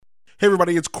Hey,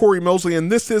 everybody, it's Corey Mosley,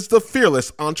 and this is the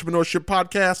Fearless Entrepreneurship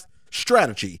Podcast,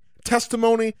 strategy,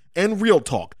 testimony, and real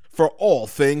talk for all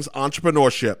things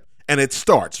entrepreneurship. And it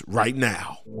starts right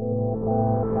now.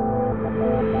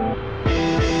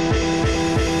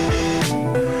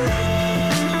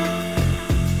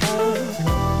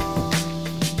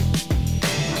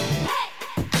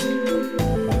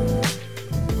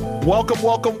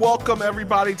 Welcome,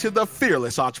 everybody, to the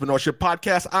Fearless Entrepreneurship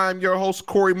Podcast. I'm your host,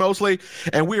 Corey Mosley,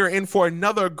 and we are in for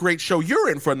another great show. You're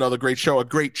in for another great show, a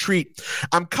great treat.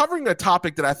 I'm covering a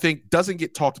topic that I think doesn't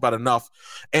get talked about enough,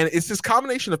 and it's this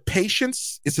combination of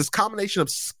patience, it's this combination of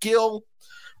skill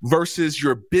versus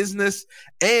your business,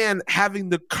 and having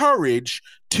the courage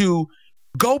to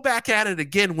go back at it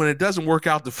again when it doesn't work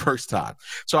out the first time.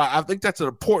 So I think that's an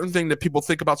important thing that people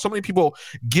think about. So many people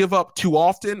give up too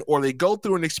often, or they go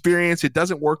through an experience, it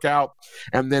doesn't work out,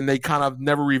 and then they kind of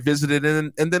never revisit it.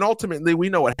 And then ultimately we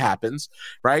know what happens,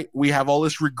 right? We have all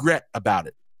this regret about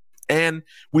it. And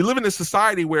we live in a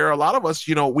society where a lot of us,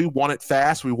 we want it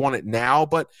fast, we want it now,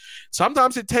 but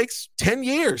sometimes it takes 10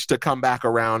 years to come back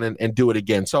around and do it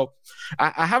again. So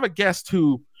I have a guest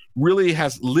who really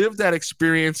has lived that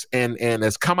experience and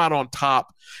has come out on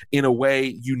top in a way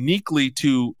uniquely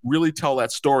to really tell that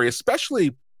story,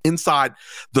 especially inside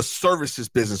the services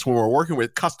business when we're working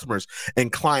with customers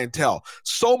and clientele.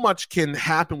 So much can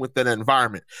happen within that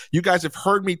environment. You guys have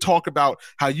heard me talk about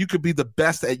how you could be the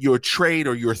best at your trade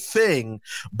or your thing,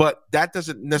 but that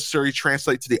doesn't necessarily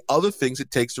translate to the other things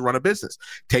it takes to run a business.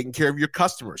 Taking care of your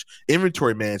customers,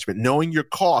 inventory management, knowing your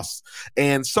costs,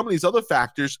 and some of these other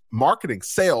factors, marketing,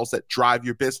 sales that drive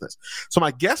your business. So my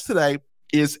guest today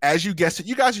is, as you guessed it,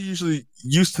 you guys are usually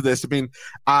used to this. I mean,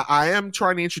 I am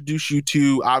trying to introduce you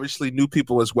to obviously new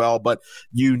people as well, but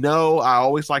I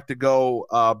always like to go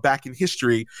back in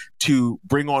history to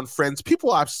bring on friends,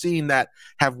 people I've seen that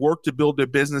have worked to build their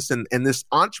business and this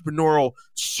entrepreneurial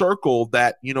circle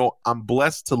that, I'm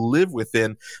blessed to live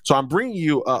within. So I'm bringing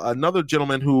you another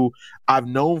gentleman who I've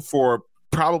known for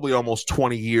probably almost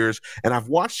 20 years, and I've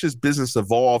watched his business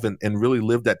evolve and really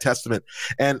live that testament.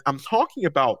 And I'm talking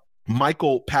about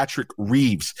Michael Patrick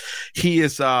Reeves. He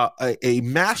is a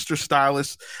master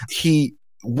stylist. He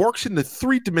works in the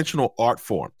three-dimensional art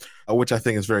form, which I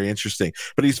think is very interesting.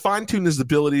 But he's fine-tuned his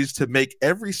abilities to make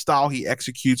every style he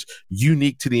executes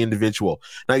unique to the individual.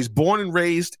 Now, he's born and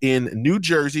raised in New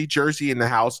Jersey, Jersey in the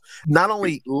house, not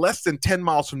only less than 10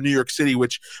 miles from New York City,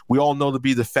 which we all know to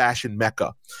be the fashion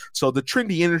mecca. So the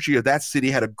trendy energy of that city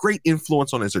had a great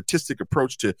influence on his artistic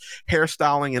approach to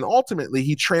hairstyling, and ultimately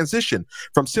he transitioned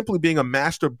from simply being a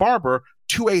master barber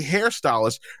to a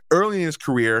hairstylist early in his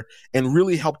career, and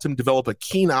really helped him develop a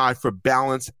keen eye for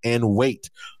balance and weight.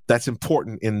 That's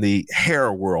important in the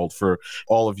hair world for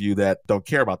all of you that don't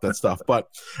care about that stuff. But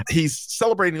he's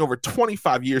celebrating over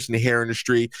 25 years in the hair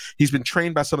industry. He's been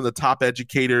trained by some of the top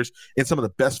educators in some of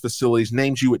the best facilities,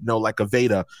 names you would know like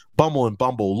Aveda, Bumble and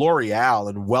Bumble, L'Oreal,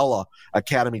 and Wella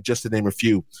Academy, just to name a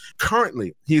few.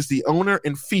 Currently, he's the owner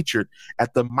and featured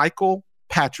at the Michael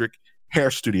Patrick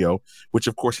Hair Studio, which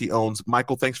of course he owns.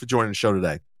 Michael, thanks for joining the show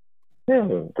today. Hey,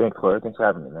 thanks, Corey. Thanks for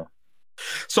having me, man.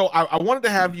 So I wanted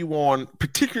to have you on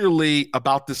particularly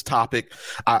about this topic.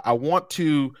 I want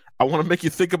to make you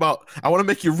think about, I want to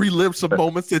make you relive some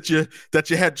moments that you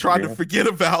had tried to forget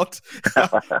about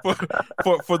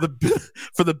for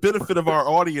the benefit of our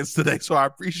audience today. So I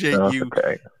appreciate you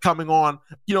coming on.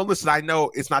 Listen, I know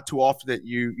it's not too often that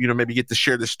you maybe get to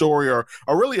share the story or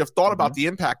really have thought about the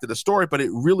impact of the story, but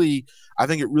I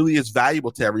think it really is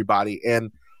valuable to everybody.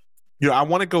 And, I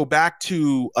want to go back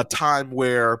to a time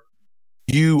where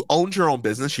you owned your own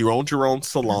business, you owned your own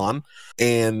salon,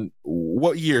 and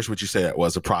what years would you say that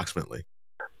was approximately?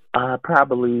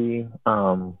 Probably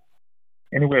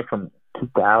anywhere from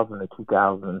 2000 to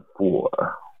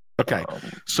 2004. Okay,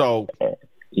 so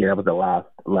yeah, that was the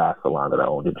last salon that I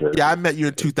owned in Jersey. Yeah, I met you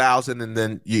in 2000, and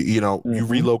then you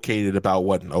relocated about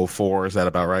in 04? Is that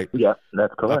about right? Yeah,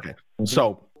 that's correct. Okay,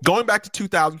 so going back to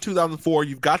 2000, 2004,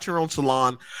 you've got your own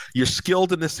salon. You're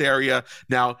skilled in this area.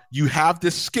 Now, you have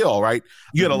this skill, right?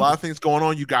 You had a lot of things going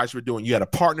on. You guys were doing, you had a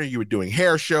partner. You were doing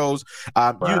hair shows.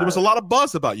 There was a lot of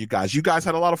buzz about you guys. You guys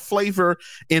had a lot of flavor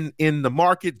in the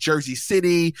market, Jersey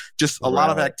City, just a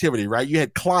lot of activity, right? You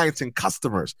had clients and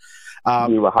customers.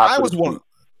 You were hot. I was one.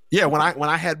 Yeah, when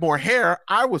I had more hair,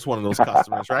 I was one of those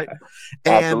customers, right?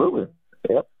 And, absolutely.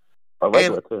 Yep. A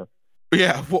regular too.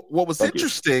 Yeah, what was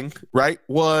interesting, right,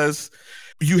 was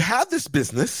you had this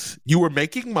business, you were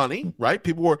making money, right?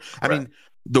 People were,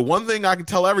 the one thing I can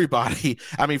tell everybody,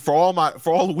 I mean, for all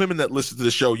the women that listen to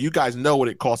the show, you guys know what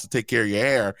it costs to take care of your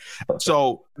hair.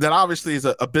 So that obviously is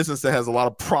a business that has a lot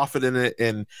of profit in it,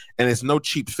 and it's no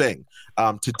cheap thing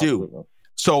to do.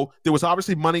 So there was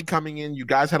obviously money coming in. You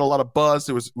guys had a lot of buzz.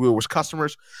 There was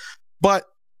customers, but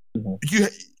you,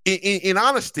 in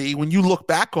honesty, when you look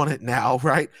back on it now,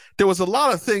 right, there was a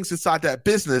lot of things inside that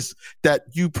business that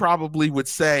you probably would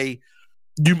say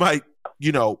you might,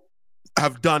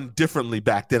 have done differently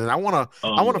back then. And I want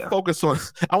to focus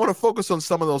on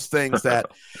some of those things that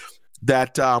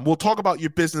we'll talk about your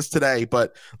business today,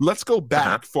 but let's go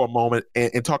back for a moment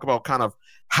and talk about kind of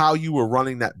how you were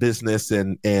running that business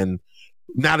and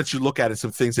now that you look at it,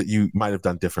 some things that you might have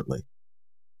done differently.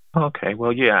 Okay.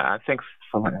 Well, yeah, I think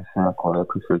for what I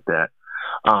appreciate that.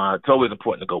 It's always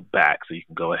important to go back so you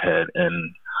can go ahead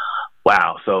and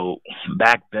wow. So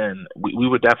back then we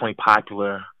were definitely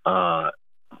popular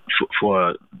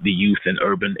for the youth and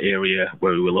urban area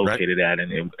where we were located at,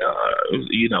 and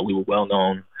we were well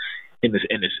known in this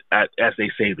as they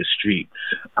say, the streets.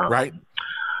 Right.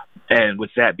 And with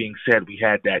that being said, we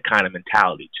had that kind of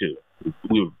mentality too.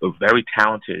 We were very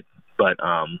talented, but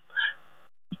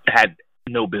had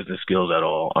no business skills at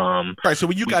all. Right. So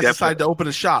when you guys decided to open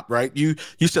a shop, right? You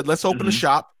said, let's open a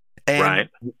shop. And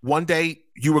one day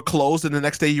you were closed and the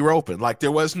next day you were open. Like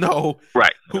there was no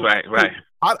right.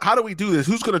 How do we do this?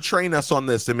 Who's going to train us on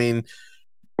this? I mean,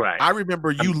 I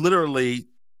remember you literally.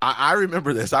 I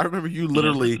remember this. I remember you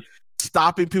literally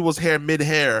stopping people's hair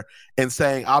mid-hair and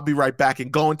saying, "I'll be right back,"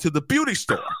 and going to the beauty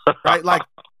store, right? Like.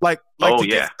 Oh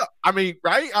yeah. I mean,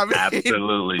 right? I mean,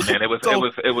 absolutely, man. It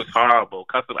was horrible.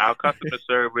 Our customer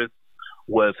service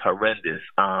was horrendous.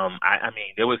 I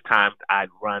mean, there was times I'd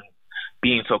run,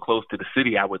 being so close to the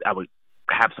city, I would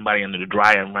have somebody under the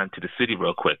dryer and run to the city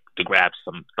real quick to grab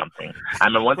something. I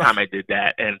remember one time I did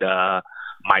that, and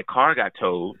my car got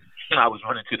towed. I was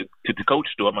running to the Coach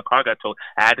store. My car got towed.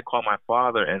 I had to call my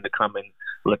father and to come and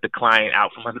let the client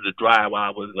out from under the dryer while I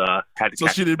was had to. So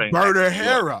she didn't burn her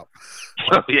hair up.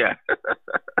 Yeah.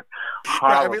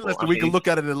 Right, I mean, listen, we can look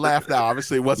at it and laugh now.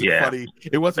 Obviously, it wasn't funny.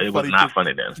 It wasn't funny. It was not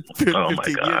funny then.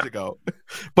 15 years ago.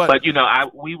 But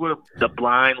we were the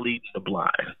blind leading the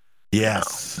blind.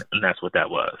 Yes, and that's what that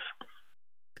was.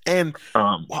 And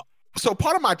so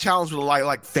part of my challenge with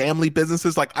like family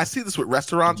businesses, like I see this with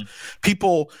restaurants.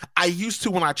 People, I used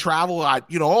to when I travel, I'm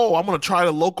going to try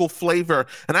the local flavor,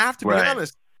 and I have to be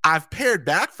honest, I've pared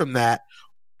back from that.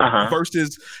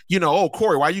 Versus,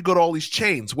 Corey, why you go to all these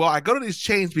chains? Well, I go to these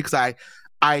chains because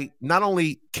I not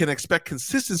only can expect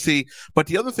consistency, but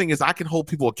the other thing is I can hold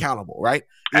people accountable, right?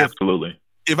 Absolutely.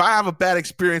 If I have a bad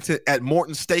experience at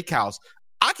Morton Steakhouse,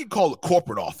 I can call the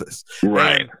corporate office.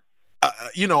 Right. And,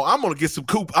 I'm going to get some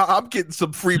I'm getting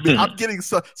some free. I'm getting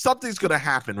something's going to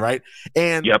happen, right?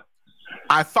 And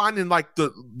I find in like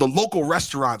the local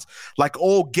restaurants, like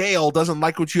old Gail doesn't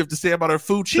like what you have to say about her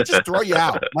food. She just throw you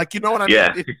out. Like, you know what I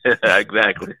mean? Yeah,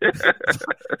 exactly.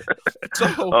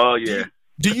 So,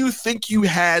 do you think you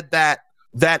had that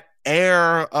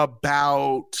air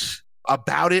about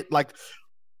it? Like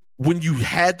when you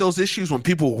had those issues, when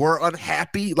people were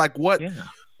unhappy, like what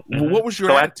was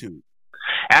your attitude?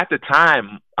 At the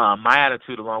time, my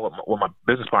attitude along with my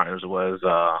business partners was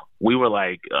we were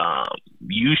like,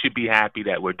 you should be happy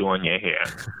that we're doing your hair.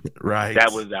 Right.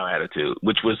 That was our attitude,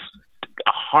 which was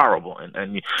horrible.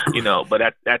 And but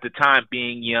at the time,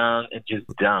 being young and just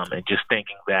dumb and just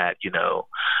thinking that,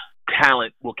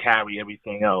 talent will carry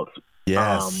everything else.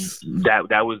 Yes.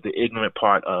 That was the ignorant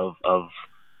part of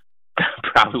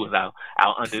probably was our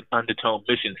undertone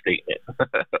mission statement.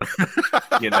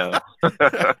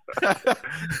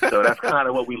 So that's kind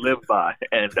of what we live by,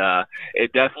 and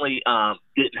it definitely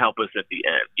didn't help us at the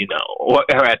end, or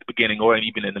at the beginning, or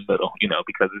even in the middle,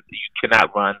 because you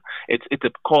cannot run. It's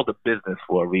called a business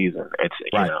for a reason. It's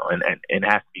and it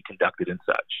has to be conducted and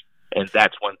such, and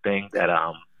that's one thing that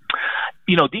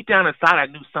deep down inside, I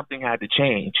knew something had to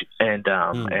change, and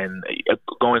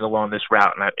going along this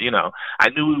route, and I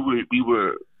knew we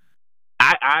were.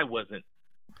 I wasn't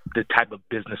the type of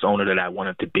business owner that I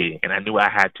wanted to be, and I knew I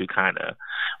had to kind of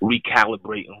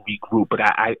recalibrate and regroup. But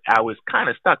I was kind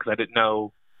of stuck because I didn't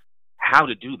know how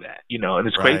to do that, And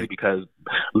it's crazy because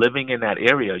living in that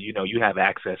area, you have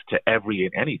access to every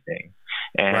and anything,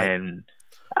 and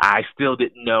I still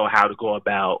didn't know how to go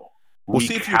about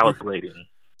recalibrating.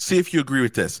 See if you agree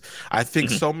with this. I think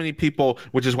so many people,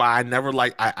 which is why I never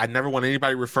want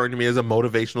anybody referring to me as a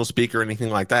motivational speaker or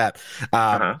anything like that.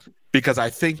 Because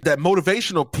I think that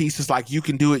motivational piece is like, you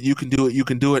can do it, you can do it, you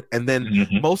can do it. And then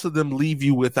most of them leave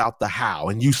you without the how.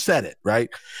 And you said it, right?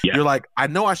 Yeah. You're like, I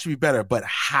know I should be better, but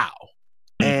how?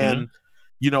 And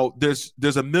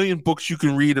there's a million books you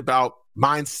can read about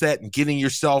mindset and getting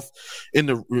yourself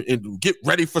and get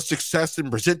ready for success and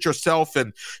present yourself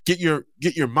and get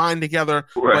your mind together.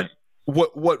 Right.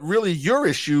 But what really your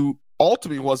issue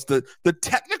ultimately was the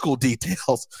technical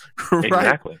details, right?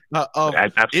 Exactly. Of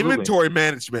inventory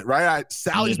management, right?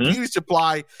 Sally's Beauty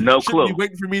Supply shouldn't be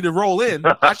waiting for me to roll in.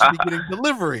 I should be getting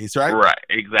deliveries, right? Right.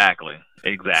 Exactly.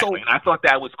 So, and I thought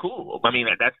that was cool. I mean,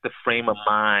 that's the frame of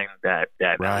mind that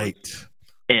right. I was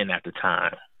in at the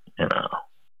time.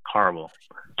 Horrible,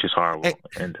 just horrible.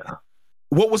 And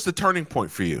what was the turning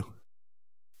point for you?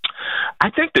 I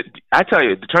think that I tell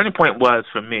you, the turning point was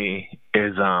for me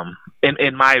is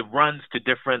in my runs to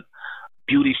different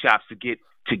beauty shops to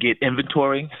get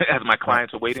inventory as my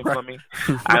clients are waiting for me.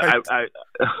 Right.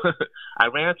 I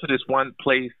ran to this one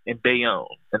place in Bayonne,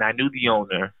 and I knew the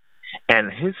owner,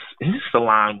 and his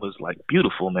salon was like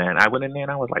beautiful, man. I went in there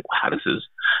and I was like, wow, this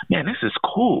is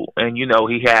cool. And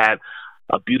he had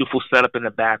a beautiful setup in the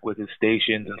back with his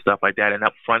stations and stuff like that, and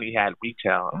up front he had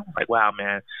retail. And I'm like, wow,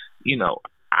 man,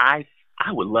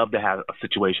 I would love to have a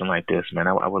situation like this, man.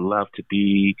 I would love to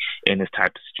be in this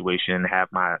type of situation and have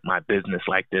my business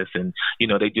like this. And,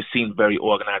 they just seemed very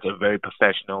organized, very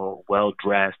professional,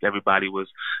 well-dressed. Everybody was,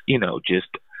 just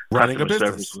running customer a business.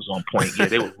 Service was on point. Yeah,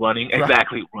 they were running,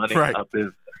 exactly, running right. a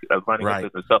business. Running a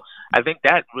business. So I think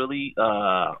that really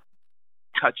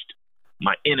touched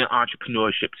my inner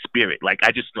entrepreneurship spirit. Like,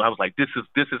 I was like, this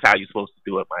is how you're supposed to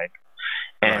do it, Mike.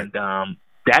 And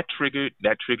that triggered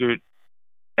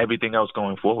everything else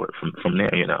going forward from there.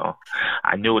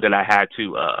 I knew that I had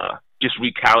to just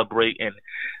recalibrate, and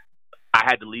I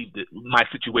had to leave my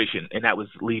situation, and that was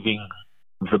leaving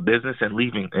the business and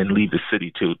leave the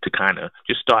city to kind of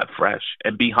just start fresh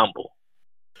and be humble.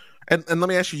 And let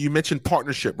me ask you, you mentioned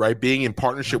partnership, right? Being in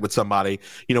partnership with somebody.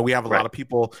 We have a lot of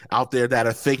people out there that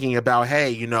are thinking about,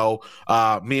 hey,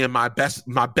 me and my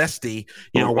bestie,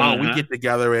 why don't we get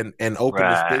together and open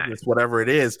this business, whatever it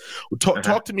is.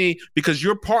 Talk to me, because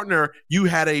your partner, you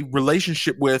had a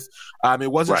relationship with,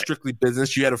 it wasn't strictly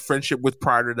business. You had a friendship with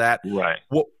prior to that. Right.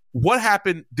 What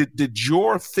happened? Did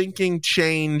your thinking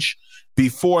change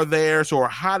before theirs, or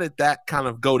how did that kind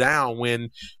of go down when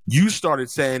you started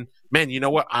saying, man, you know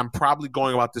what? I'm probably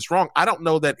going about this wrong. I don't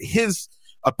know that his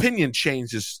opinion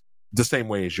changes the same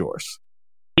way as yours.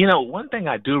 One thing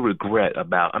I do regret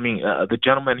about, the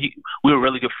gentleman, we were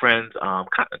really good friends, kind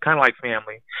of like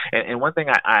family. And one thing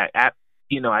I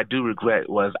do regret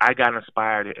was I got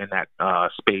inspired in that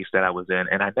space that I was in,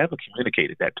 and I never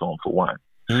communicated that to him, for one.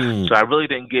 So I really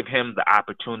didn't give him the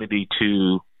opportunity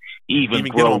to even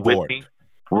grow with me.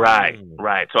 Right.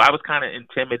 So I was kind of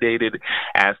intimidated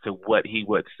as to what he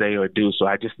would say or do. So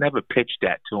I just never pitched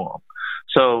that to him.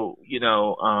 So,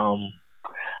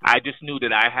 I just knew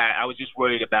that I was just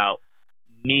worried about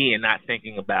me and not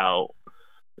thinking about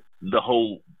the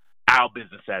whole, our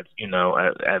business as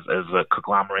a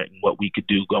conglomerate and what we could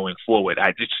do going forward.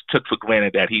 I just took for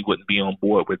granted that he wouldn't be on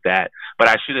board with that. But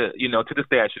I should have, to this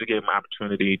day, I should have given him an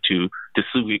opportunity to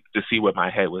see where my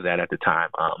head was at the time.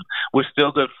 We're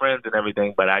still good friends and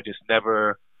everything, but I just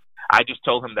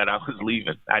told him that I was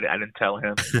leaving. I didn't tell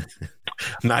him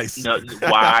nice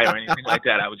why or anything like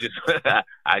that.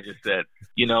 I just said,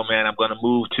 man, I'm going to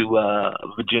move to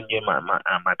Virginia.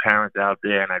 My parents out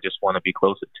there, and I just want to be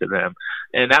closer to them.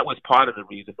 And that was part of the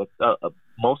reason, but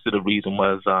most of the reason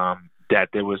was that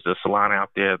there was a salon out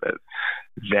there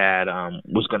that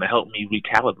was going to help me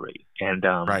recalibrate. And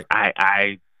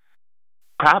I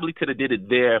probably could have did it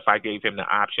there if I gave him the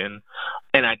option,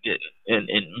 and I didn't. And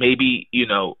maybe,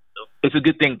 it's a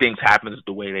good thing things happened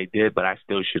the way they did, but I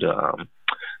still should have,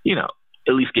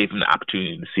 at least gave him the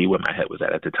opportunity to see where my head was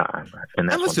at the time. And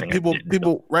that's listen, people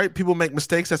make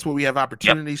mistakes. That's what we have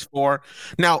opportunities for.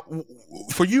 Now,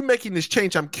 for you making this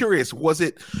change, I'm curious, was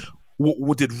it,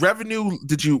 did revenue,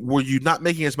 were you not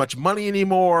making as much money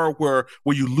anymore? Were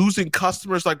you losing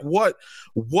customers? Like what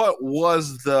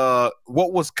was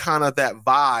kind of that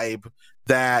vibe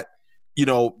that,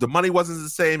 the money wasn't the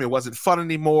same. It wasn't fun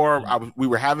anymore. We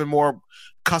were having more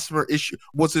customer issue.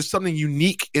 Was there something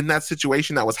unique in that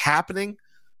situation that was happening?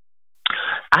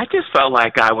 I just felt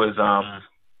like I was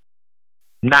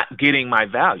not getting my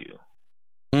value,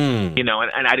 and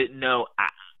I didn't know.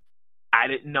 I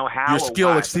didn't know how. Your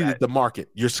skill exceeded the market.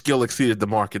 Your skill exceeded the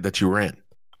market that you were in.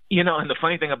 And the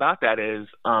funny thing about that is,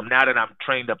 now that I'm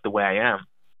trained up the way I am,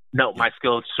 no, my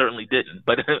skills certainly didn't.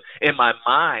 But in my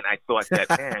mind, I thought that,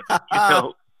 man,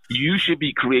 you should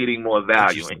be creating more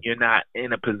value, and you're not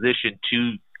in a position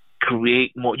to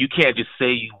create more. You can't just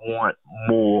say you want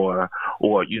more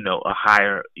or, a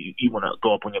higher, you want to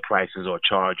go up on your prices or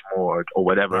charge more or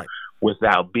whatever Right.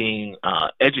 without being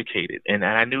educated. And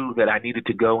I knew that I needed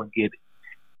to go and get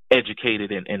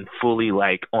educated and fully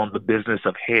like on the business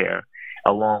of hair,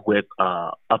 along with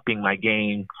upping my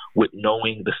game with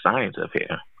knowing the science of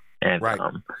hair. And Right.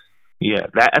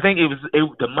 that I think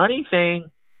the money thing.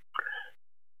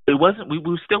 It wasn't.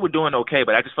 We still were doing okay,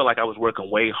 but I just felt like I was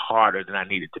working way harder than I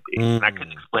needed to be, and I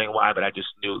couldn't explain why. But I just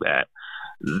knew that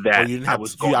Well, you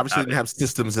obviously about didn't have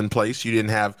systems in place. You didn't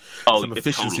have some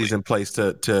efficiencies totally. in place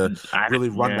to really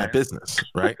run that business,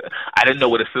 right? I didn't know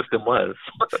what a system was.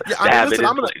 Yeah, to have it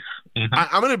in place.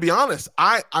 I'm going to be honest.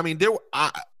 I mean, there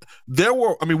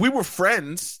were. I mean, we were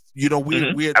friends. We had.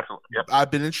 Yep.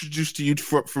 I've been introduced to you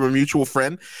from a mutual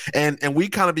friend, and we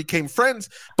kind of became friends.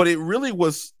 But it really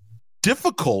was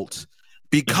difficult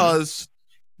because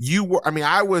you were. I mean,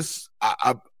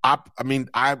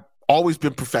 I've always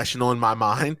been professional in my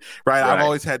mind, right? I've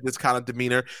always had this kind of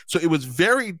demeanor, so it was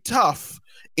very tough.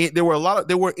 There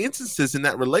were instances in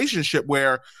that relationship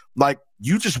where like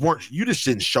you just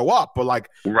didn't show up, or like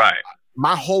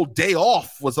my whole day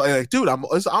off was like, dude, I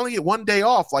only get one day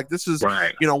off. Like this is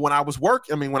when I was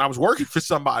working for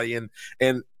somebody and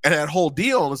that whole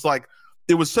deal, and it's like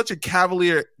it was such a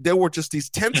cavalier. There were just these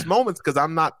tense moments because I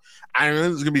know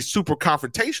it's gonna be super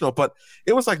confrontational, but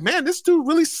it was like, man, this dude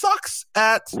really sucks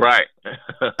at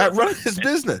running his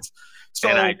business. So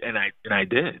and I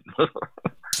did.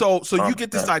 So you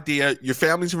get this idea, your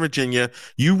family's in Virginia,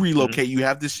 you relocate, you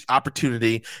have this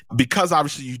opportunity because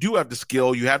obviously you do have the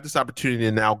skill, you have this opportunity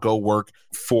to now go work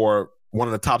for one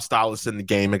of the top stylists in the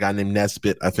game, a guy named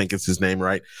Nesbitt, I think it's his name,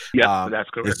 right? Yeah, that's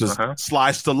correct. It's just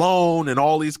Sly Stallone and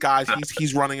all these guys.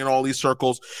 He's running in all these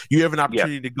circles. You have an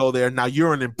opportunity to go there. Now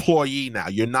you're an employee now.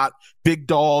 You're not big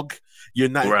dog. You're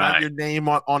not your name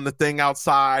on the thing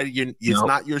outside. It's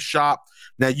not your shop.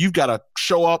 Now you've got to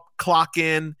show up, clock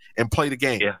in, and play the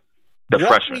game. Yeah, the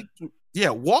pressure.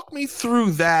 Walk me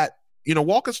through that.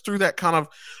 Walk us through that kind of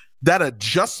that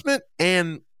adjustment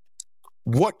and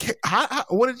what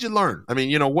did you learn? I mean,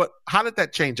 how did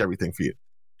that change everything for you?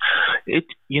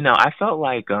 I felt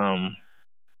like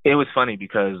it was funny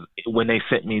because when they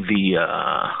sent me the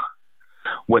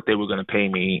what they were going to pay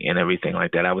me and everything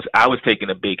like that, I was taking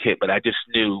a big hit, but I just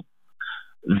knew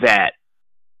that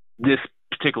this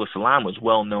particular salon was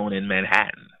well known in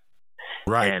Manhattan.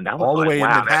 Right. And I was all the way in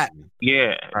Manhattan.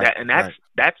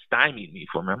 That stymied me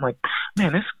for me. I'm like,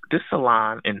 man, this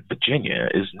salon in Virginia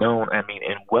is known, I mean,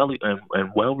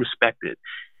 and well respected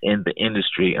in the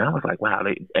industry. And I was like, wow,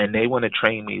 they want to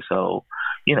train me, so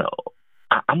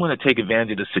I'm going to take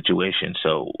advantage of the situation.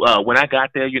 So when I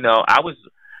got there, I was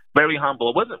very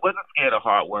humble. wasn't scared of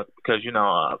hard work because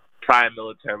prior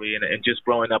military and just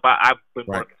growing up, I've been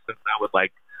working since I was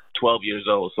like 12 years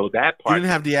old. So that part, you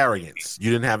didn't have the arrogance. You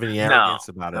didn't have any arrogance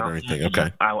about it or anything.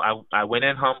 Okay. I went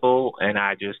in humble, and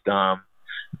I just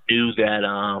knew that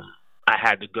I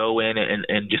had to go in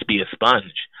and just be a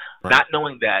sponge, not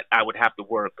knowing that I would have to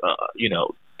work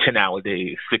 10 hour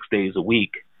days, 6 days a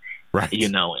week. Right.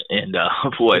 And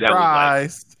boy, that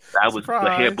was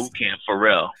the hair boot camp for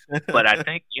real. But I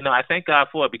think I thank God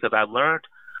for it because I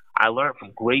learned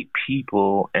from great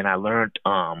people, and I learned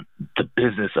the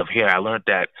business of hair. I learned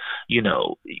that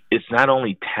it's not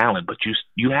only talent, but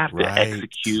you have to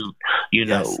execute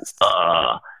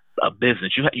a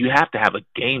business. You have to have a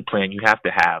game plan. You have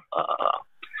to have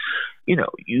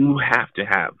you have to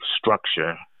have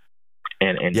structure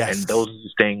and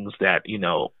those things that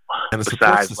and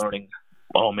besides learning.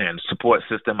 Oh man, support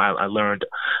system. I learned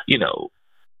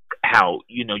how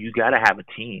you got to have a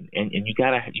team and you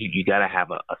got to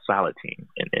have a solid team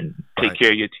and take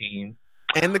care of your team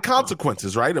and the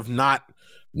consequences of not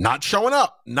showing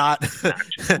up, not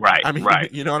right. I mean,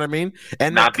 right. You know what I mean?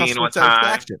 And not being on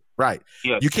time. Right.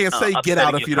 Yeah. You can't say get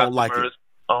out if you don't like it.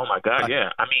 Oh my God.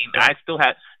 Yeah. I mean, I still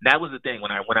had, that was the thing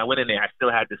when I went in there, I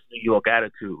still had this New York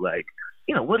attitude. Like,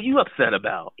 what are you upset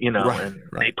about? And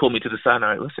they pulled me to the side and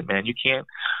I like, listen, man, you can't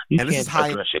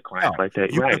address your clients like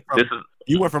that.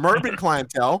 You went from urban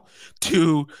clientele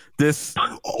to this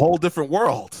whole different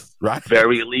world, right?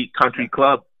 Very elite country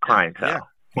club clientele.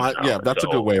 Yeah, that's a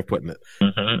good way of putting it.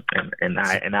 Mm-hmm. And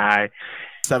I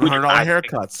 $700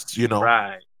 haircuts,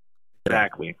 Right.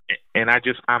 Exactly. And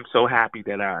I'm so happy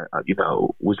that I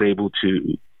was able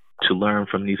to learn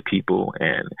from these people,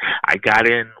 and I got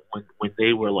in when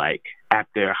they were like at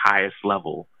their highest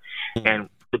level. And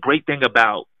the great thing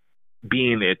about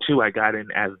being there too, I got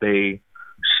in as they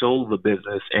sold the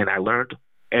business, and I learned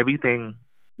everything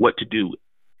what to do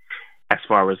as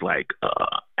far as like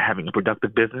having a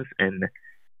productive business. And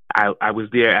I was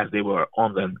there as they were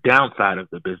on the downside of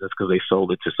the business because they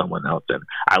sold it to someone else, and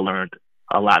I learned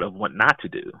a lot of what not to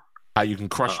do. How you can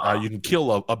crush, you can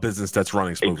kill a business that's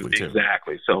running smoothly too.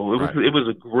 Exactly. So it was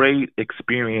a great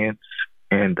experience,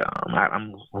 and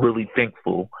I'm really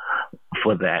thankful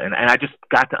for that. And I just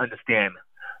got to understand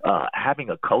having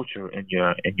a culture in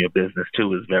your business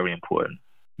too is very important.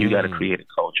 You got to create a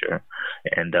culture,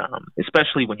 and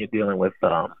especially when you're dealing with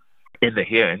in the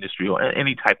hair industry or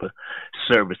any type of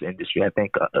service industry, I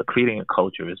think creating a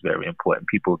culture is very important.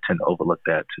 People tend to overlook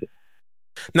that too.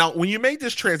 Now, when you made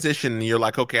this transition, you're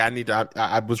like, okay,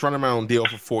 I was running my own deal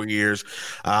for 4 years,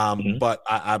 but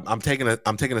I'm taking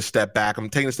a step back. I'm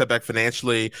taking a step back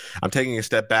financially. I'm taking a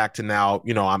step back to now,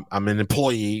 I'm an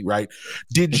employee, right?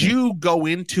 Did you go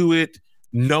into it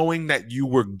knowing that you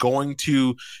were going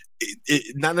to,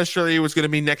 not necessarily it was going to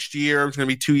be next year, it was going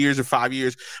to be 2 years or 5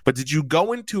 years, but did you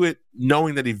go into it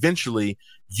knowing that eventually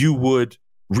you would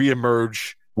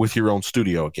reemerge with your own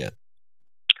studio again?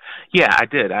 Yeah, I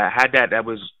did. I had that. That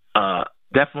was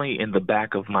definitely in the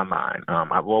back of my mind.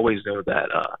 I've always known that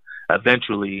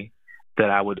eventually that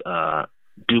I would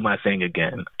do my thing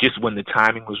again. Just when the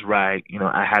timing was right.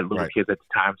 I had little kids at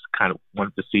the time, so kind of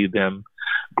wanted to see them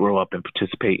grow up and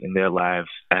participate in their lives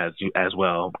as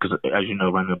well. Because as you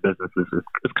know, running a business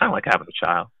is kind of like having a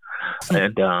child,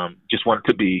 and just wanted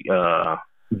to be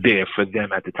there for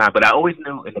them at the time. But I always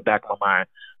knew in the back of my mind,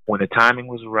 when the timing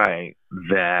was right,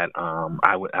 that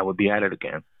I would be at it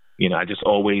again. I just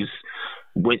always,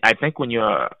 I think when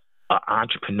you're an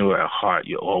entrepreneur at heart,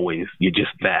 you're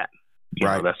just that. You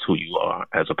know, that's who you are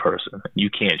as a person. You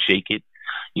can't shake it.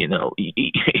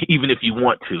 Even if you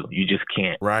want to, you just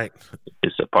can't. Right.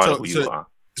 It's a part of who you are.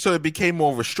 So it became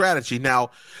more of a strategy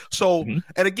now. So,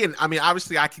 and again, I mean,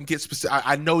 obviously I can get specific.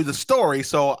 I know the story,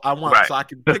 so so I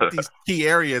can pick these key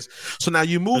areas. So now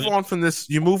you move on from this,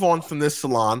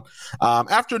 salon,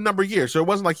 after a number of years. So it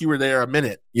wasn't like you were there a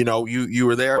minute, you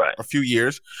were there a few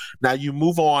years. Now you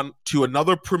move on to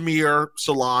another premier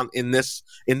salon in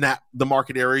the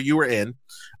market area you were in.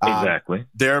 Exactly.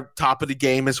 They're top of the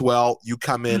game as well. You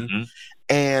come in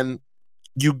and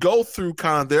you go through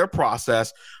kind of their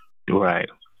process. Right.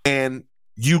 And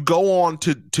you go on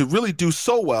to really do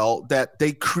so well that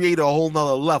they create a whole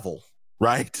nother level,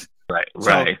 right? Right.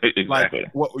 Exactly. Like,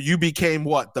 what you became?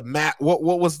 What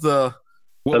was the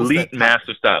elite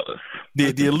master stylist?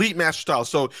 The elite master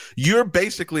stylist. So you're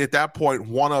basically at that point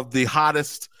one of the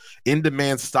hottest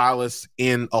in-demand stylists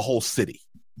in a whole city,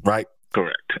 right?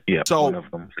 Correct. Yeah. So one of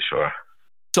them for sure.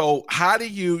 So how do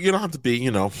you don't have to be,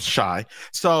 shy.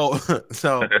 So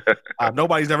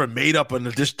nobody's ever made up an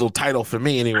additional title for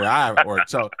me anywhere I work.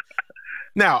 So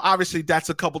now, obviously, that's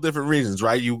a couple different reasons,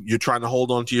 right? You're trying to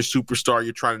hold on to your superstar.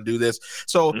 You're trying to do this.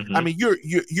 So, I mean,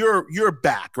 you're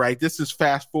back, right? This is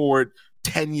fast forward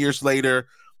 10 years later.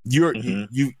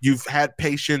 You've had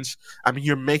patience. I mean,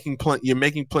 you're making plenty of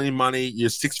money. You're a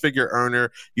 6-figure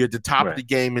earner. You're at the top of the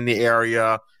game in the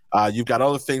area. You've got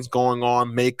other things going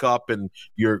on, makeup, and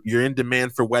you're in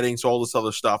demand for weddings, all this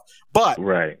other stuff. But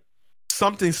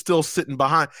something's still sitting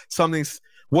behind.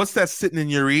 What's that sitting in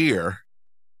your ear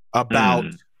about?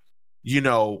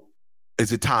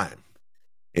 Is it time?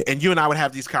 And you and I would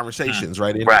have these conversations,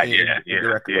 right? Directly,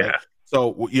 right?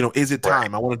 So is it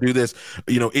time? I want to do this.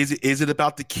 Is it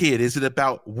about the kid? Is it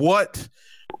about what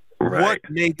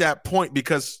made that point?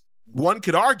 Because one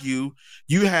could argue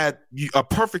you had a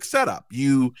perfect setup.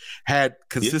 You had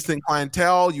consistent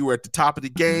clientele. You were at the top of the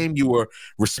game. You were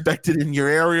respected in your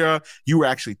area. You were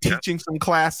actually teaching some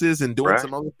classes and doing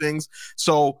some other things.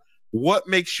 So what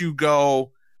makes you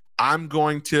go, I'm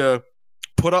going to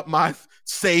put up my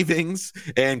savings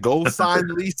and go sign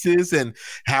leases and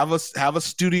have a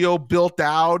studio built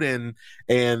out and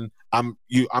I'm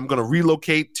going to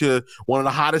relocate to one of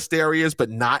the hottest areas, but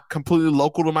not completely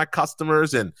local to my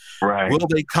customers. And will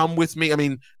they come with me? I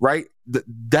mean,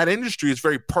 that industry is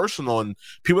very personal, and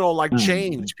people don't like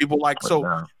change. People like so.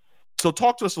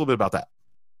 Talk to us a little bit about that.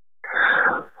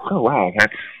 Oh wow,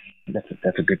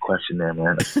 that's a good question, there,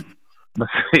 man.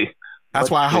 Let's see.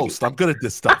 That's why I host. I'm good at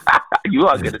this stuff. You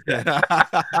are good at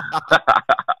that.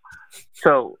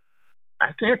 So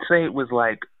I can't say it was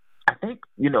like. I think,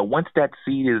 once that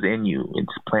seed is in you,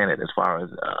 it's planted as far as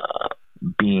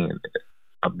being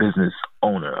a business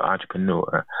owner,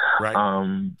 entrepreneur.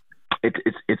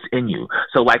 It's in you.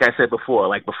 So like I said before,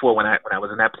 when I was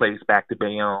in that place back to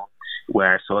Bayonne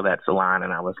where I saw that salon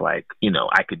and I was like,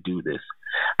 I could do this.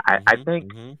 I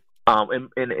think, and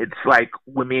it's like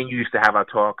when me and you used to have our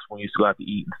talks when we used to go out to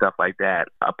eat and stuff like that,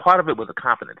 a part of it was a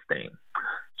confidence thing.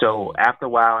 So after a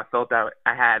while, I felt that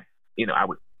I had, I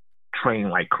would train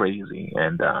like crazy,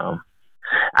 and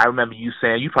I remember you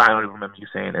saying, you probably don't even remember you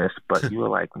saying this, but you were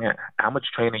like, man, how much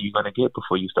training are you going to get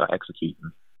before you start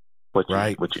executing what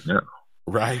you know?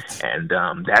 Right. And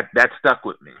that stuck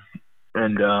with me.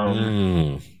 And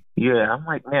yeah, I'm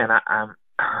like, man,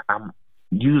 I'm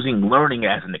using learning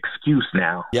as an excuse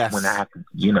now. Yes. When I have to,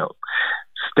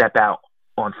 step out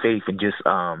on faith and just,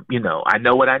 I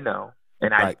know what I know,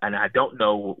 and I don't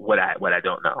know what I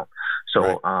don't know.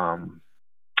 So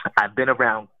I've been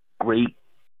around great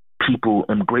people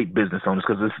and great business owners,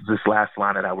 because this last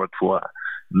line that I worked for,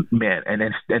 man, and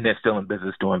they're still in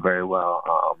business, doing very well.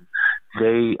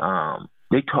 They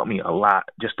taught me a lot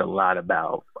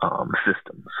about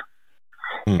systems.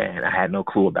 And I had no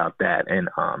clue about that. And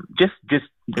just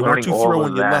learning all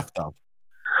of that. You left, though?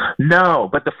 No,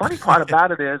 but the funny part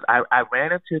about it is I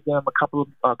ran into them a couple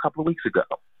of weeks ago.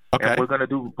 Okay. And we're going to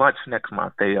do lunch next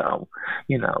month. They,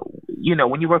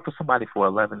 when you work for somebody for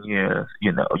 11 years,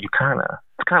 it's kind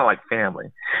of like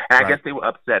family. And I guess they were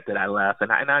upset that I left,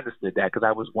 and I understood that, because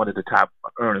I was one of the top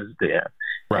earners there.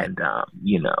 Right. And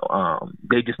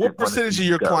they just. What percentage of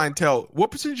your clientele?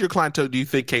 What percentage of your clientele do you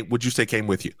think would you say came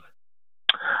with you?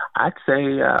 I'd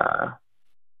say a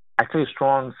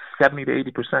strong 70 to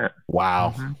 80%.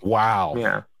 Wow. Mm-hmm. Wow.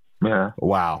 Yeah.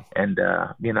 Wow. And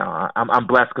I'm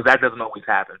blessed, because that doesn't always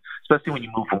happen, especially when you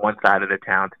move from one side of the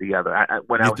town to the other.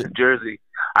 When I was in Jersey,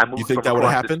 I moved. You think from that would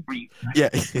have happened? Yeah.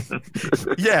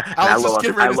 Yeah. I was just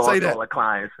getting ready to say that. I lost all the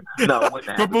clients. No,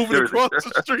 for moving across the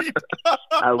street.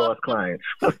 I lost clients.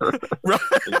 Right.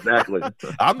 Exactly.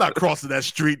 I'm not crossing that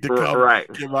street to come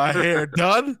get my hair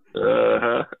done.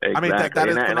 Exactly. I mean, that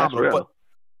is phenomenal.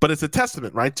 But it's a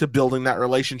testament, right, to building that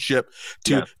relationship.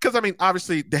 Because I mean,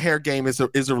 obviously, the hair game is a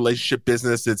relationship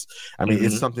business. It's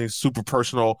something super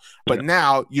personal. But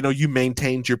now, you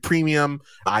maintained your premium.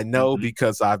 I know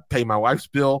because I pay my wife's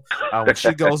bill when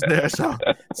she goes there. So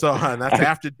that's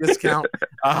after discount.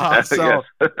 So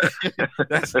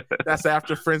that's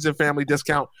after friends and family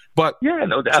discount. But yeah,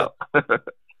 no doubt.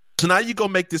 So now you go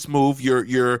make this move.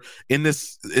 You're in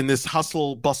this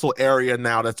hustle bustle area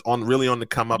now that's really on the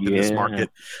come up in this market.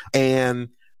 And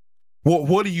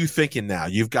what are you thinking now?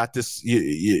 You've got this.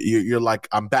 You're like,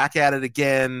 I'm back at it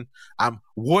again.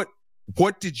 What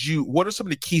are some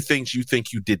of the key things you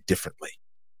think you did differently?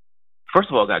 First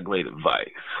of all, I got great advice.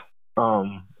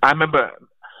 I remember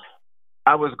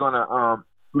I was gonna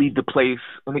leave the place.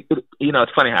 I mean,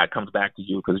 it's funny how it comes back to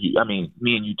you, because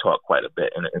me and you talk quite a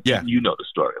bit, and you know the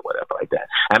story or whatever like that.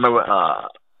 I remember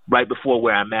right before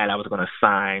where I'm at, I was going to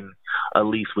sign a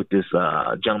lease with this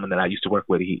gentleman that I used to work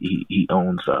with. He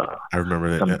owns. I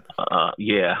remember that.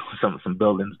 Some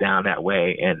buildings down that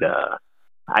way, and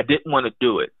I didn't want to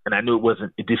do it, and I knew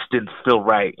it just didn't feel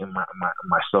right in my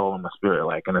soul and my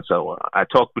spirit, and so I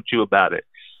talked with you about it.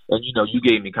 And you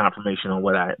gave me confirmation on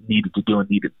what I needed to do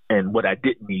and what I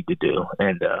didn't need to do.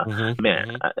 And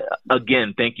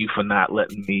again, thank you for not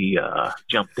letting me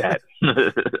jump that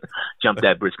bridge,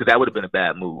 because that would have been a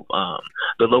bad move.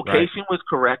 The location was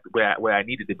correct where I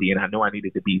needed to be, and I know I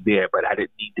needed to be there, but I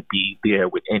didn't need to be there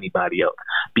with anybody else,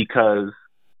 because,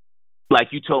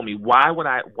 like you told me, why would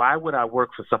I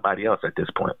work for somebody else at this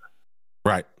point?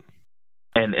 Right.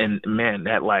 And man,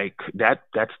 that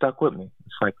stuck with me.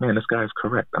 It's like, man, this guy's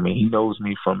correct. I mean, he knows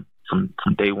me from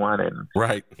day one, and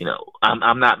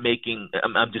I'm not making.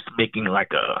 I'm just making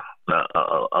like a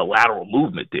lateral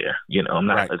movement there. I'm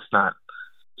not. Right. It's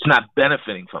not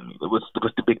benefiting from me. It was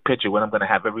the big picture when I'm going to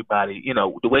have everybody.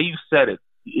 The way you said it,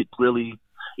 it really.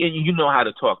 You know how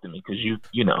to talk to me, because you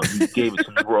gave it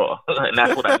to me raw, and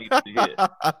that's what I needed to hear.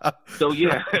 So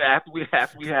yeah, after we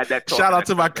had that talk, shout out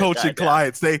to my coaching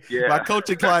clients. My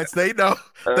coaching clients, they know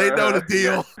the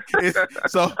deal.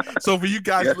 So for you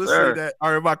guys listening that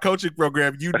are in my coaching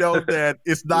program, you know that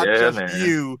it's not just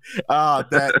you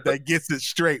that gets it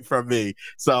straight from me.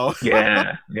 So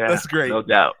that's great, no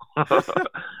doubt.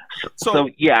 So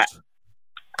I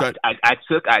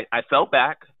fell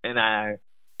back, and I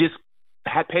just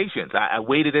had patience. I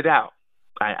waited it out.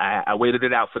 I waited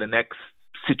it out for the next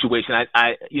situation.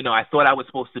 I thought I was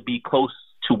supposed to be close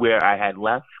to where I had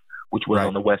left, which was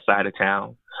on the west side of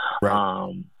town.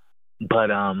 Right.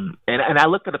 And I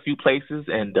looked at a few places,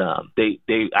 and I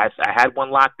had one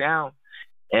locked down,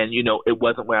 and it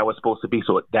wasn't where I was supposed to be,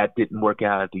 so that didn't work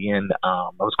out at the end.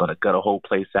 I was going to gut a whole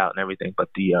place out and everything, but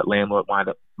the landlord wound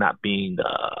up not being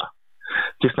a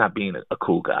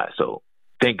cool guy. So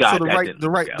thank God. So the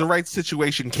right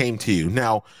situation came to you.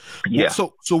 Now,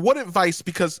 So what advice?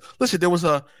 Because listen, there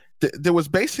was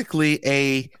basically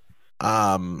a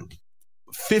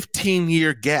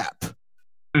 15-year gap,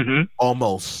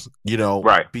 almost.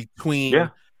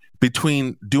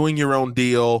 Between doing your own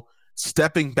deal,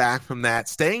 stepping back from that,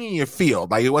 staying in your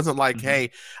field. Like, it wasn't like, hey,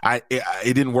 it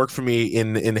didn't work for me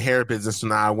in the hair business, so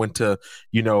now I went to,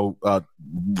 do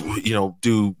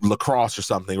lacrosse or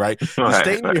something, right? You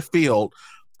stay in your field.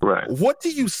 Right. What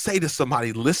do you say to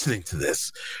somebody listening to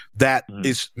this that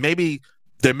is maybe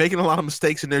they're making a lot of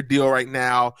mistakes in their deal right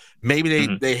now?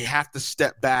 Maybe they have to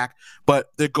step back, but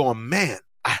they're going, man,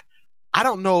 I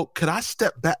don't know. Could I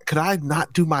step back? Could I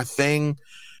not do my thing?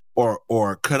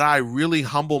 Or could I really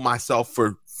humble myself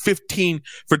for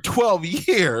 12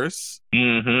 years?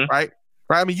 Right?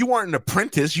 I mean, you weren't an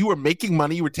apprentice. You were making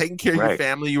money. You were taking care of your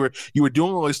family. You were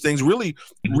doing all these things, really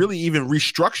even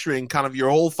restructuring kind of your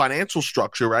whole financial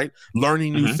structure, right?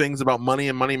 Learning new things about money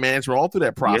and money management all through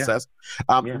that process.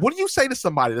 What do you say to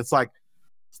somebody that's like,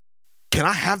 can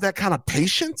I have that kind of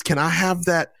patience? Can I have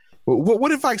that?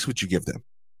 What advice would you give them?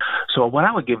 So what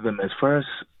I would give them is, first,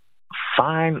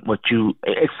 find what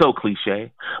it's so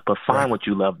cliche, but find what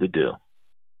you love to do.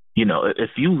 You know,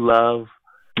 if you love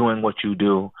doing what you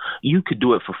do, you could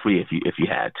do it for free if you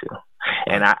had to.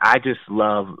 And I just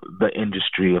love the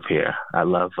industry of hair. I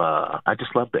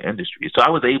just love the industry. So I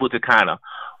was able to kind of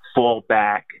fall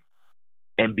back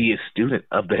and be a student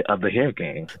of the hair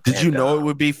game. Did you know it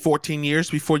would be 14 years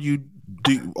before you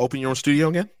open your own studio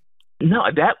again? No,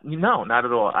 not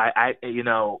at all. I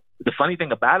the funny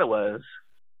thing about it was,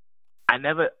 I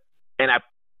never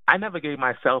gave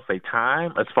myself a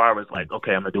time as far as like,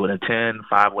 okay, I'm going to do it in 10,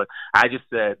 5, what. I just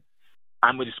said,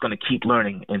 I'm just going to keep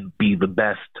learning and be the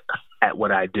best at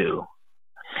what I do.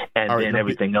 And then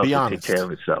everything else will take care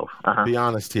of itself. Be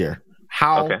honest here.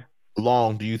 How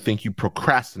long do you think you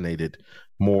procrastinated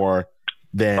more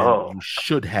than you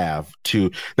should have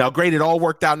to? Now, great, it all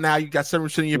worked out now. You got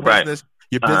 7% of your business.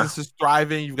 Your business is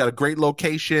thriving. You've got a great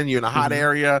location. You're in a hot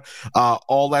area.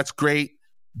 All that's great.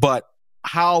 But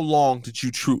how long did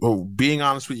you being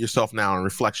honest with yourself now in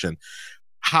reflection,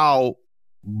 how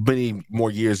many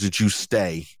more years did you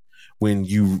stay when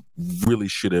you really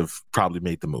should have probably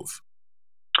made the move?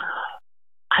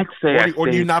 I'd say or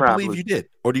do you not believe you did?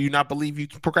 Or do you not believe you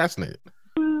procrastinated?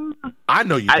 I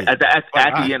know you did. At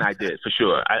the end, I did, for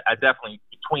sure. I definitely,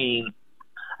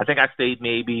 I think I stayed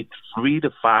maybe 3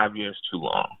 to 5 years too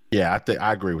long. Yeah,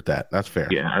 I agree with that. That's fair.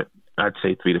 Yeah, I'd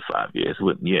say 3 to 5 years.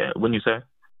 Wouldn't you say?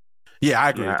 Yeah, I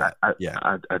agree with that.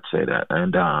 I'd say that.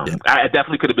 And I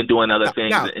definitely could have been doing other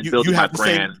things and building my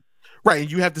brand. Right,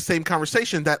 and you have the same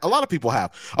conversation that a lot of people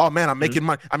have. Oh, man, I'm making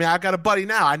money. I mean, I got a buddy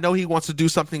now. I know he wants to do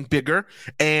something bigger.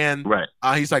 And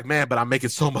he's like, man, but I'm making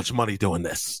so much money doing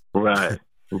this. Right.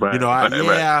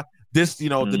 This,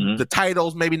 the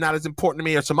titles maybe not as important to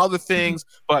me or some other things,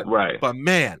 but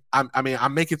man,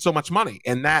 I'm making so much money,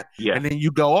 and and then you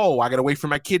go, oh, I got to wait for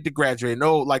my kid to graduate.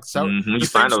 No, like the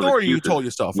same story you told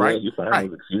yourself, right? Yeah, you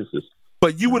find those excuses.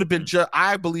 But you would have been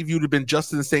I believe you would have been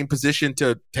just in the same position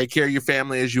to take care of your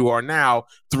family as you are now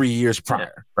 3 years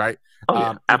prior, right?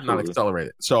 Absolutely. If not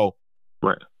accelerated. So,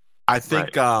 I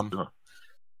think.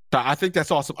 I think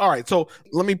that's awesome. All right, so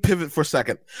let me pivot for a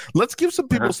second. Let's give some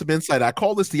people some insight. I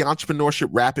call this the Entrepreneurship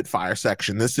Rapid Fire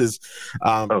section. This is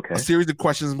a series of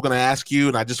questions I'm going to ask you,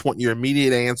 and I just want your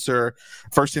immediate answer.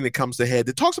 First thing that comes to head.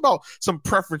 It talks about some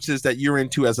preferences that you're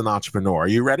into as an entrepreneur. Are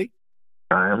you ready?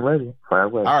 I am ready. Fire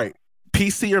away. All right.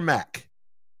 PC or Mac?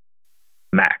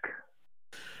 Mac.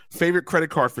 Favorite credit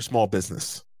card for small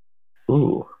business?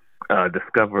 Ooh,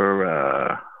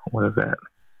 Discover. What is that?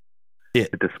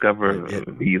 Discover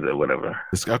Visa, whatever.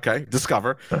 Okay,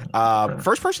 Discover.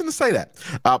 First person to say that.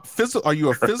 Are you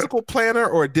a physical planner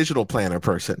or a digital planner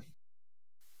person?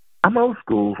 I'm old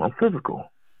school. I'm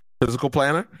physical. Physical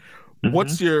planner?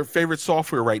 What's your favorite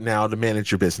software right now to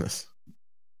manage your business?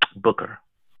 Booker.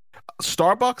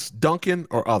 Starbucks, Dunkin',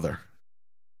 or other?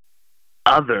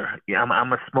 Other. Yeah,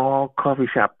 I'm a small coffee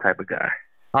shop type of guy.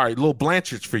 All right, little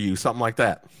Blanchard's for you, something like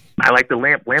that. I like the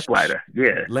lamplighter.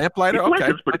 Yeah, lamplighter.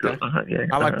 Okay, pretty cool.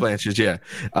 I like Blanchard's. Yeah,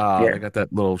 I got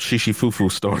that little shishi foo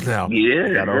store now.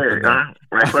 Yeah,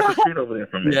 right across the street over there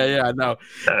from me. Yeah, I know.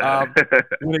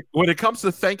 When it comes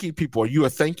to thanking people, are you a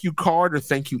thank you card or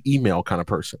thank you email kind of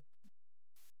person?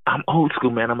 I'm old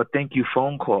school, man. I'm a thank you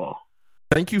phone call.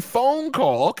 Thank you phone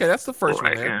call. Okay, that's the first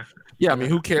one. Man. Yeah, I mean,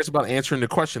 who cares about answering the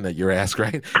question that you're asked,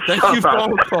 right? Thank you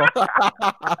phone call.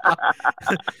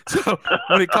 So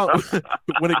when it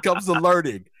comes to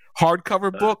learning,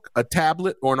 hardcover book, a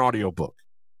tablet, or an audio book?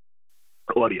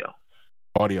 Audio.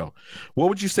 What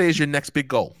would you say is your next big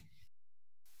goal?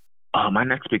 My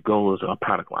next big goal is a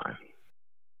product line.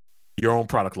 Your own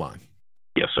product line?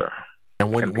 Yes, sir.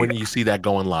 And when do you see that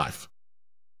going live?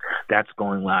 That's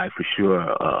going live for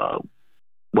sure.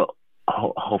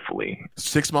 Hopefully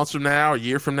 6 months from now, a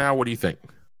year from now. What do you think?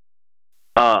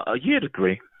 A year to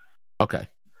 3. Okay.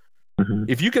 Mm-hmm.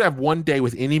 If you could have one day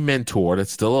with any mentor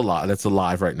that's still alive, that's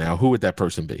alive right now, who would that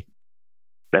person be?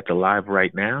 That's alive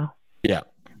right now? Yeah.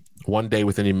 One day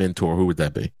with any mentor, who would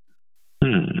that be?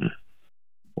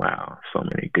 Wow. So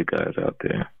many good guys out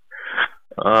there.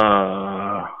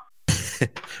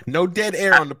 No dead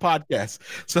air on the podcast.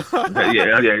 So who's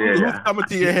coming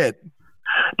to your head?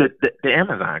 The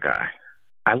Amazon guy.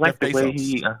 I like Jeff the way Bezos.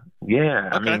 he. Okay.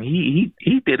 I mean,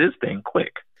 he did his thing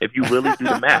quick. If you really do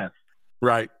the math,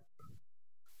 Right.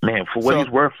 man, for what he's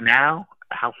worth now,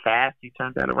 how fast he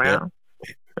turned that around.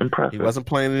 Yeah. Impressive. He wasn't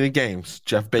playing any games.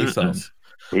 Jeff Bezos.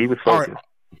 He was focused. All right.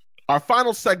 Our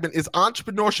final segment is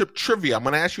entrepreneurship trivia. I'm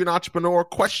going to ask you an entrepreneur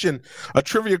question, a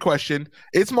trivia question.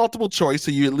 It's multiple choice,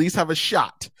 so you at least have a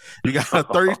shot. You got a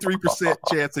 33%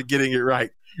 chance of getting it right.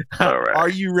 All right. Are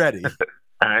you ready?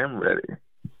 I am ready.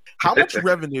 How much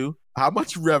revenue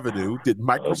did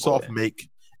Microsoft make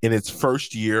in its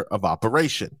first year of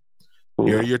operation? Ooh.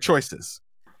 Here are your choices.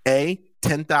 A,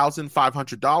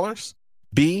 $10,500.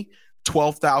 B,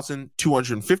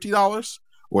 $12,250.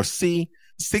 Or C,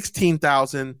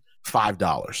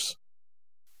 $16,005.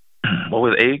 What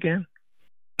was A again?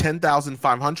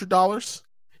 $10,500.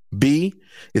 B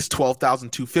is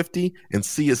 $12,250, and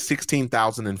C is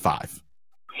 $16,005.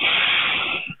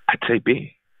 I'd say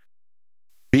B.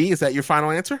 B, is that your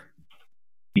final answer?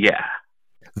 Yeah.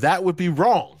 That would be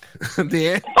wrong.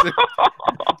 The answer,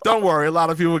 don't worry, a lot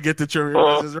of people get the trivia.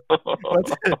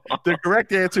 The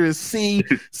correct answer is C,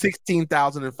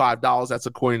 $16,005. That's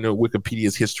according to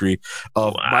Wikipedia's history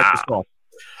of Microsoft.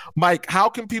 Mike, how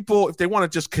can people, if they want to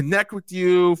just connect with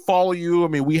you, follow you? I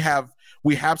mean, we have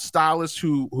stylists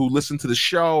who listen to the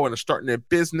show and are starting their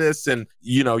business, and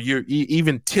you're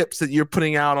even tips that you're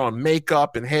putting out on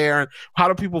makeup and hair. How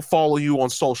do people follow you on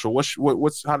social?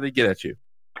 How do they get at you?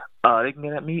 They can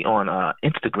get at me on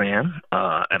Instagram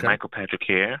at Michael Patrick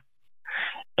Hair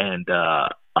and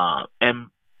M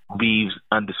Reeves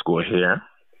 _hair.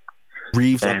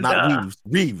 Reeves, and, not Reeves.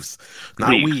 Reeves,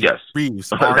 not Reeves. Yes.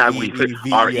 Reeves.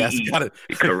 R-E-E-V-E-S. Got it.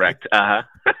 Correct.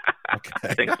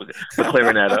 Okay. Thanks for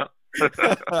clearing that up.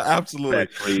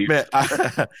 Absolutely, man.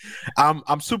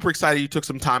 I'm super excited you took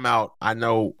some time out. I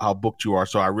know how booked you are,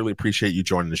 so I really appreciate you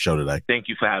joining the show today. Thank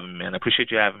you for having me, man. I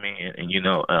appreciate you having me, and you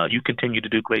continue to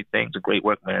do great things and great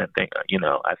work, man. I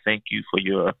thank you for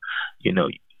your,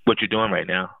 what you're doing right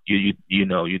now. You're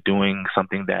doing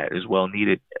something that is well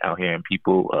needed out here, and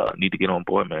people need to get on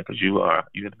board, man, because you're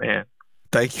the man.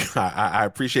 Thank you. I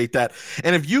appreciate that.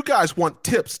 And if you guys want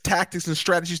tips, tactics, and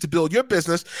strategies to build your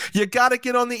business, you got to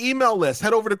get on the email list.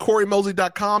 Head over to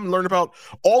CoreyMosley.com and learn about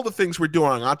all the things we're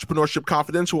doing. Entrepreneurship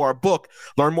Confidential, our book.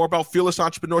 Learn more about Fearless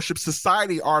Entrepreneurship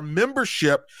Society, our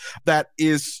membership that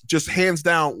is just hands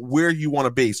down where you want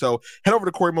to be. So head over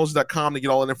to CoreyMosley.com to get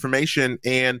all that information.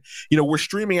 And, we're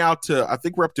streaming out to, I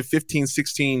think we're up to 15,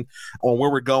 16 on where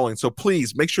we're going. So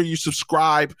please make sure you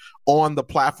subscribe on the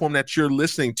platform that you're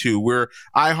listening to. We're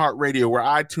iHeartRadio, we're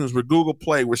iTunes, we're Google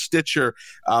Play, we're Stitcher.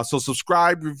 So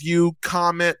subscribe, review,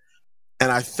 comment.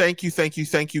 And I thank you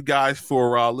guys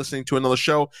for listening to another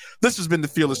show. This has been the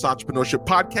Fearless Entrepreneurship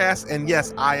Podcast. And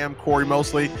yes, I am Corey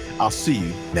Mosley. I'll see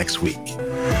you next week.